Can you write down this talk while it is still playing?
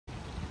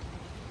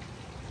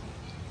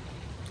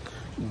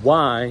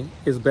why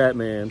is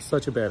Batman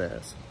such a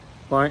badass,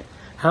 right?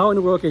 How in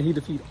the world can he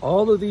defeat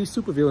all of these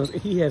supervillains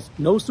and he has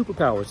no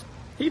superpowers?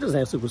 He doesn't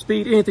have super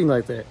speed, anything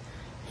like that.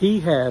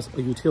 He has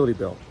a utility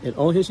belt, and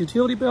on his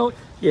utility belt,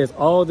 he has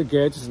all the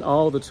gadgets and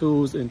all the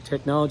tools and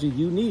technology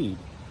you need.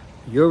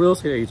 You're a real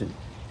estate agent.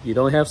 You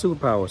don't have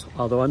superpowers,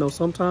 although I know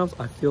sometimes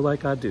I feel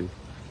like I do.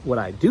 What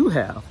I do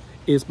have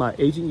is my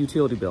agent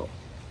utility belt.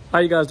 How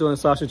you guys doing?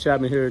 Sascha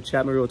Chatman here,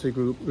 Chatman Realty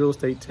Group, Real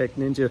Estate Tech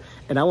Ninja,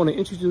 and I want to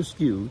introduce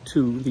you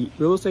to the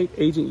Real Estate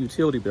Agent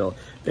Utility Belt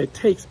that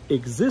takes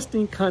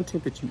existing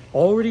content that you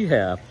already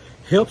have,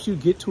 helps you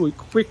get to it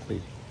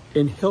quickly,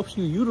 and helps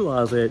you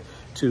utilize it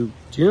to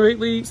generate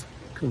leads,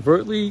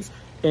 convert leads,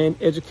 and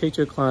educate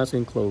your clients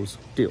and close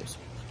deals.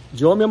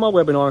 Join me on my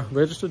webinar,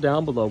 register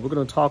down below. We're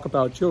going to talk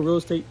about your real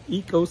estate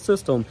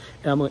ecosystem,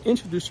 and I'm going to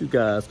introduce you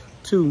guys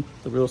to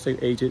the Real Estate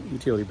Agent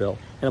Utility Belt,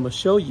 and I'm going to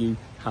show you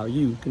how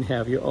you can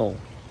have your own.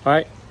 All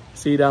right,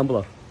 see you down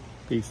below.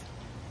 Peace.